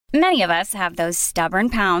Many of us have those stubborn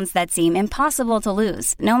pounds that seem impossible to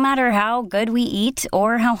lose, no matter how good we eat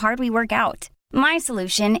or how hard we work out. My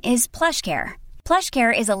solution is PlushCare.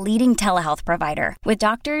 PlushCare is a leading telehealth provider with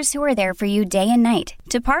doctors who are there for you day and night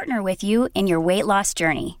to partner with you in your weight loss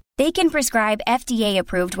journey. They can prescribe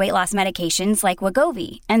FDA-approved weight loss medications like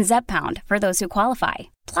Wegovy and Zepbound for those who qualify.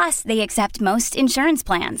 Plus, they accept most insurance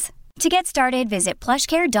plans. To get started, visit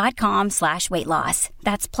plushcare.com/weightloss.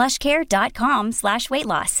 That's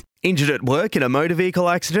plushcare.com/weightloss. Injured at work in a motor vehicle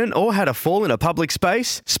accident or had a fall in a public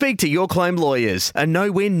space? Speak to Your Claim Lawyers, a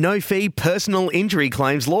no-win, no-fee personal injury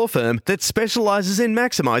claims law firm that specialises in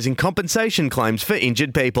maximising compensation claims for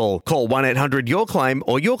injured people. Call 1-800-YOUR-CLAIM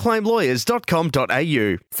or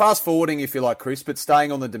yourclaimlawyers.com.au. Fast forwarding, if you like, Chris, but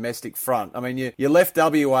staying on the domestic front. I mean, you left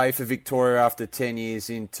WA for Victoria after 10 years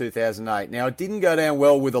in 2008. Now, it didn't go down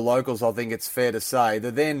well with the locals, I think it's fair to say.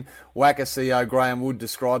 The then WACA CEO Graham Wood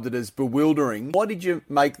described it as bewildering. Why did you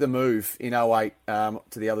make the move in 08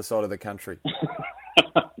 to the other side of the country?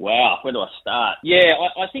 Wow, where do I start? Yeah,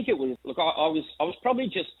 I think it was. Look, I was probably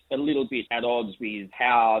just a little bit at odds with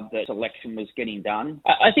how the selection was getting done.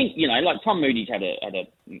 I think, you know, like Tom Moody's had an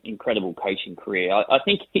incredible coaching career. I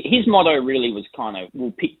think his motto really was kind of,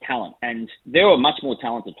 we'll pick talent, and there were much more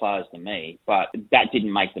talented players than me, but that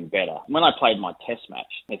didn't make them better. When I played my test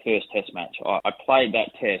match, the first test match, I played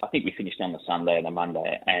that test. I think we finished on the Sunday and the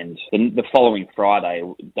Monday, and the following Friday,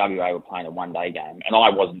 WA were playing a one-day game, and I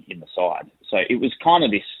wasn't in the side. So it was kind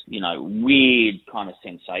of this, you know, weird kind of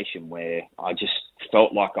sensation where I just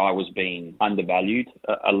felt like I was being undervalued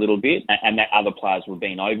a little bit, and that other players were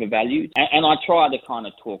being overvalued. And I tried to kind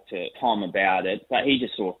of talk to Tom about it, but he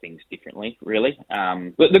just saw things differently, really.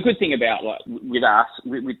 But the good thing about, like, with us,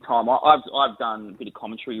 with Tom, I've done a bit of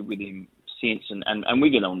commentary with him since, and we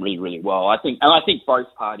get on really, really well. I think both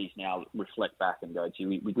parties now reflect back and go, gee,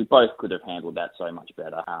 we both could have handled that so much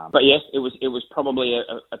better. But yes, it was probably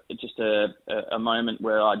just a moment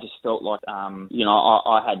where I just felt like, you know,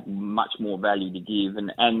 I had much more value to give,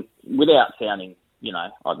 and without sounding, you know,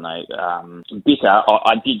 I don't know, bitter,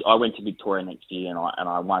 I went to Victoria next year and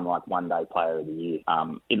I won like one day player of the year,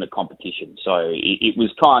 in the competition. So it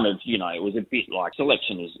was kind of, you know, it was a bit like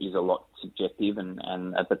selection is a lot subjective,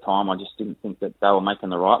 and at the time I just didn't think that they were making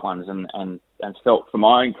the right ones, and felt for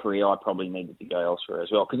my own career I probably needed to go elsewhere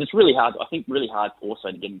as well, because it's really hard, I think really hard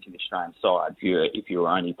also to get into the Australian side if you were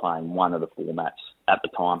only playing one of the formats at the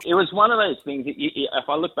time. It was one of those things that if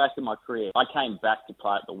I look back at my career, I came back to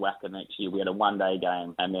play at the WACA next year. We had a one-day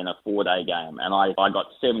game and then a four-day game, and I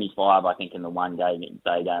got 75, I think, in the one-day game.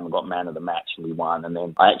 I got man of the match and we won, and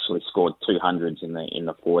then I actually scored 200s in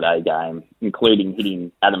the four-day game, including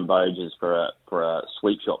hitting Adam Boges for a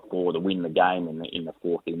sweep shot four to win the game in the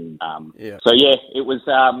fourth inning. So yeah, it was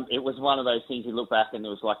one of those things you look back and it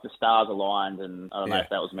was like the stars aligned, and I don't know if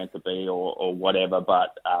that was meant to be or whatever,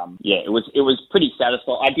 but it was pretty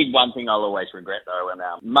satisfying. I did one thing I'll always regret though, and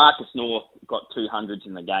Marcus North got 200s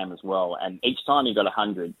in the game as well, and each time he got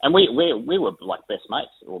 100, and we were like best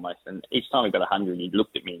mates almost, and each time he got 100 he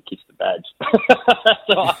looked at me and kissed the badge.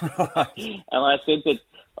 And I said to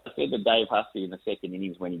Dave Hussey in the second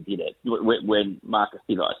innings when he did it, when Marcus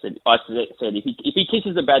did it, I said if he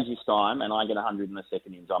kisses the badge this time and I get 100 in the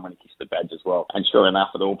second innings, I'm going to kiss the badge as well. And sure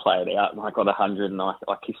enough, it all played out, and I got 100 and I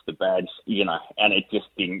kissed the badge, you know, and it just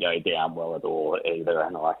didn't go down well at all either.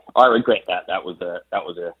 And I regret that. That was a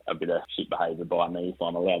bit of shit behaviour by me, if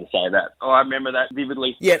I'm allowed to say that. I remember that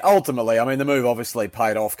vividly. Yeah, ultimately, I mean, the move obviously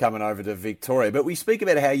paid off coming over to Victoria, but we speak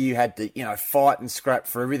about how you had to, you know, fight and scrap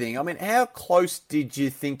for everything. I mean, how close did you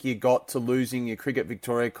think you got to losing your Cricket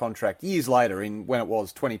Victoria contract years later when it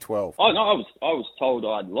was 2012? Oh no, I was told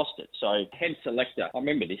I'd lost it. So head selector, I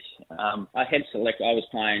remember this. I was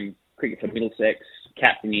playing cricket for Middlesex,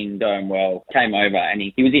 captaining, doing well, came over and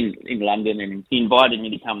he was in London and he invited me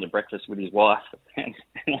to come to breakfast with his wife. And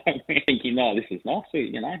I was thinking, no, this is nice,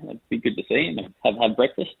 you know, it'd be good to see him and have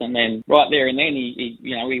breakfast. And then right there and then he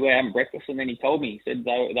you know, we were having breakfast and then he told me, he said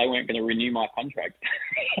they weren't going to renew my contract.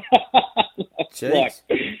 Like,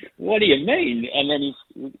 what do you mean? And then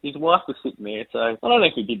his wife was sitting there, so I don't know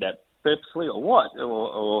if he did that purposely or what,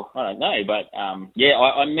 or I don't know, but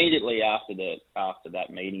I immediately after that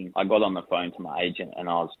meeting, I got on the phone to my agent and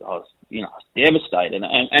I was you know, devastated,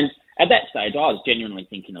 and at that stage I was genuinely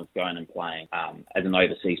thinking of going and playing as an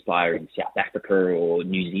overseas player in South Africa or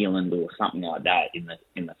New Zealand or something like that in the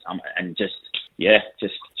summer, and just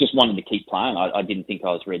wanted to keep playing. I didn't think I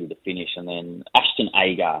was ready to finish. And then Ashton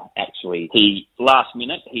Agar, actually, last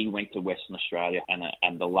minute, he went to Western Australia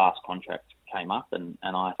and the last contract came up and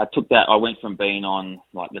I took that. I went from being on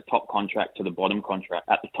like the top contract to the bottom contract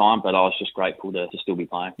at the time, but I was just grateful to still be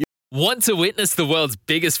playing. Want to witness the world's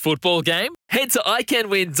biggest football game? Head to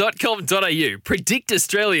iCanWin.com.au, predict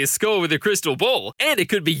Australia's score with a crystal ball, and it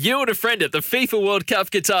could be you and a friend at the FIFA World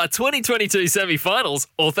Cup Qatar 2022 semi-finals,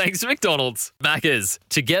 all thanks to McDonald's. Maccas,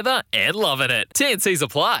 together and loving it. TNCs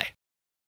apply.